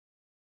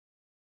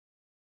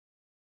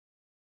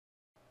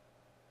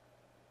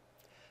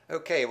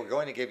Okay, we're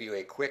going to give you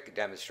a quick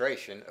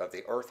demonstration of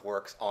the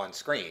Earthworks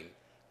on-screen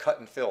cut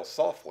and fill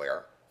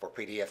software for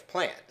PDF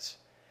plans,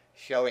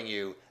 showing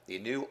you the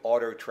new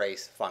auto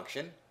trace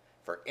function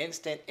for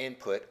instant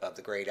input of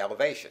the grade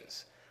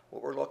elevations.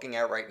 What we're looking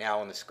at right now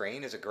on the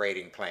screen is a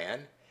grading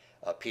plan,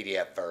 a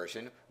PDF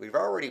version. We've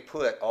already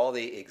put all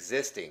the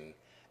existing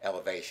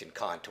elevation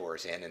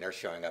contours in and they're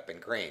showing up in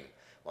green.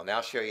 We'll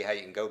now show you how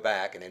you can go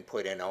back and then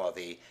put in all of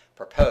the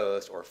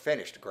proposed or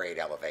finished grade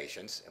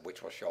elevations,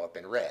 which will show up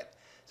in red.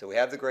 So we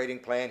have the grading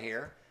plan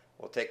here.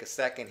 We'll take a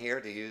second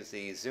here to use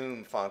the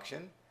zoom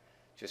function.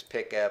 Just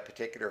pick a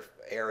particular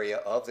area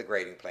of the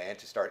grading plan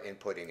to start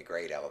inputting the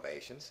grade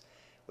elevations.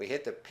 We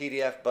hit the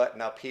PDF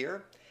button up here.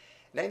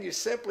 And then you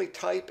simply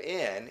type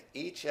in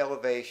each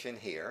elevation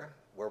here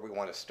where we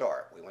want to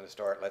start. We want to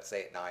start, let's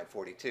say, at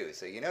 942.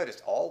 So you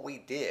noticed all we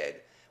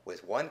did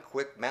was one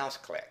quick mouse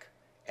click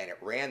and it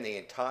ran the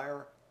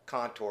entire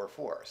contour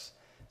for us.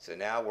 So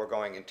now we're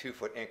going in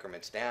 2-foot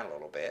increments down a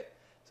little bit.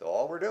 So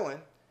all we're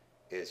doing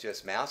is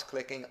just mouse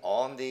clicking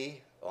on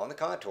the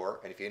contour,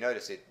 and if you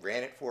notice, it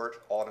ran it for it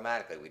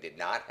automatically. We did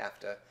not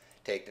have to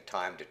take the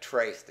time to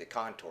trace the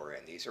contour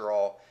in. These are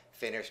all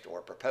finished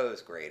or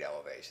proposed grade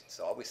elevations.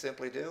 So all we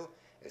simply do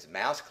is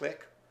mouse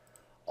click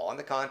on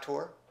the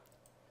contour,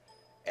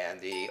 and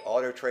the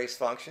auto trace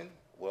function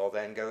will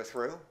then go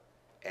through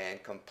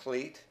and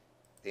complete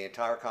the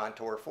entire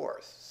contour for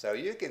us. So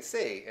you can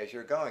see as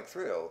you're going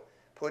through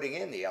putting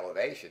in the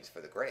elevations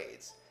for the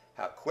grades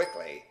how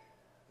quickly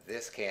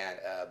this can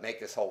make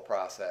this whole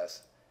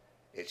process.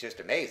 It's just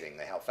amazing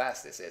how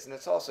fast this is, and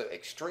it's also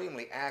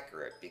extremely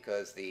accurate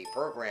because the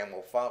program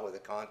will follow the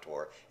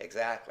contour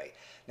exactly.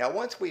 Now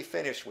once we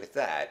finish with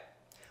that,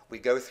 we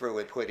go through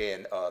and put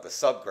in the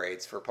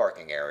subgrades for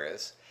parking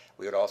areas.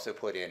 We would also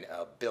put in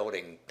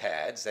building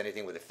pads,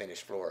 anything with a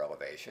finished floor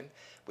elevation.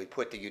 We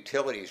put the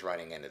utilities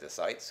running into the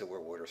site, so we're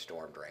water,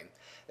 storm drain.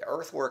 The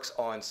Earthworks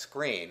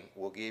on-screen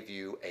will give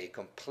you a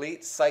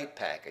complete site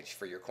package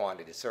for your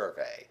quantity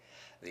survey.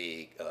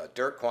 The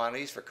dirt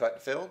quantities for cut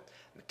and fill,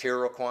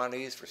 material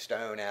quantities for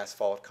stone,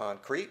 asphalt,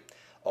 concrete,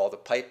 all the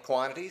pipe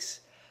quantities.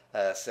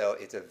 So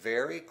it's a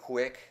very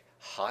quick,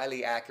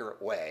 highly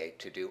accurate way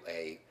to do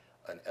an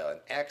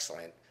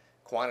excellent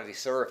quantity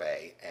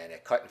survey and a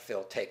cut and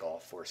fill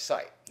takeoff for a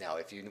site. Now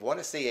if you want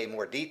to see a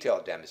more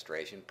detailed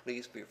demonstration,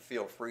 please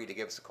feel free to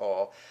give us a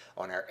call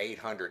on our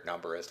 800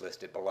 number as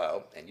listed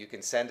below, and you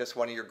can send us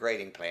one of your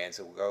grading plans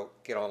and we'll go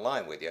get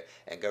online with you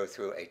and go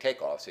through a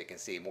takeoff so you can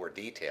see more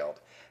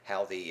detailed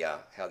how the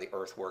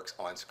Earthworks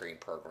on-screen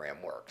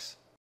program works.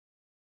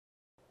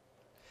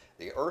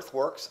 The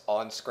Earthworks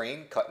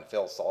on-screen cut and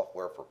fill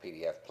software for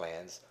PDF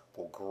plans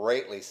will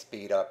greatly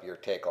speed up your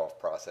takeoff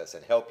process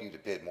and help you to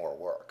bid more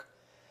work.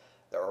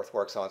 The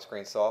Earthworks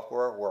on-screen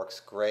software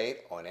works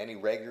great on any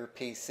regular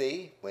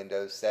PC,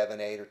 Windows 7,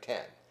 8, or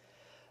 10.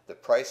 The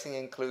pricing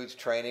includes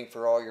training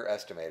for all your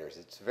estimators.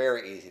 It's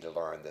very easy to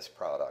learn this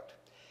product.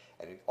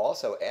 And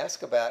also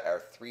ask about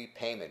our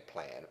 3-payment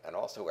plan and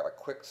also our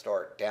quick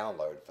start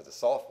download for the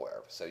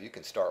software so you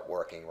can start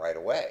working right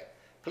away.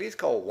 Please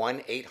call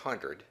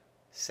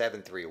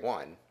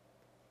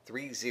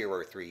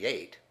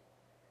 1-800-731-3038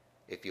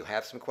 if you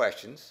have some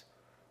questions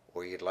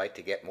or you'd like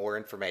to get more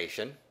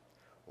information,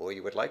 or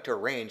you would like to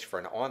arrange for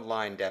an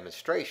online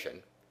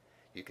demonstration.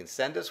 You can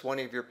send us one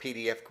of your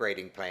PDF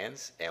grading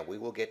plans and we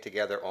will get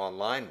together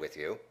online with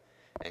you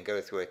and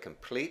go through a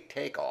complete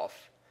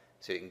takeoff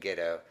so you can get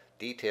a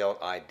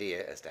detailed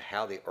idea as to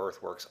how the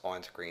Earthworks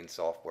on-screen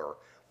software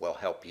will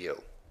help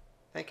you.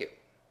 Thank you.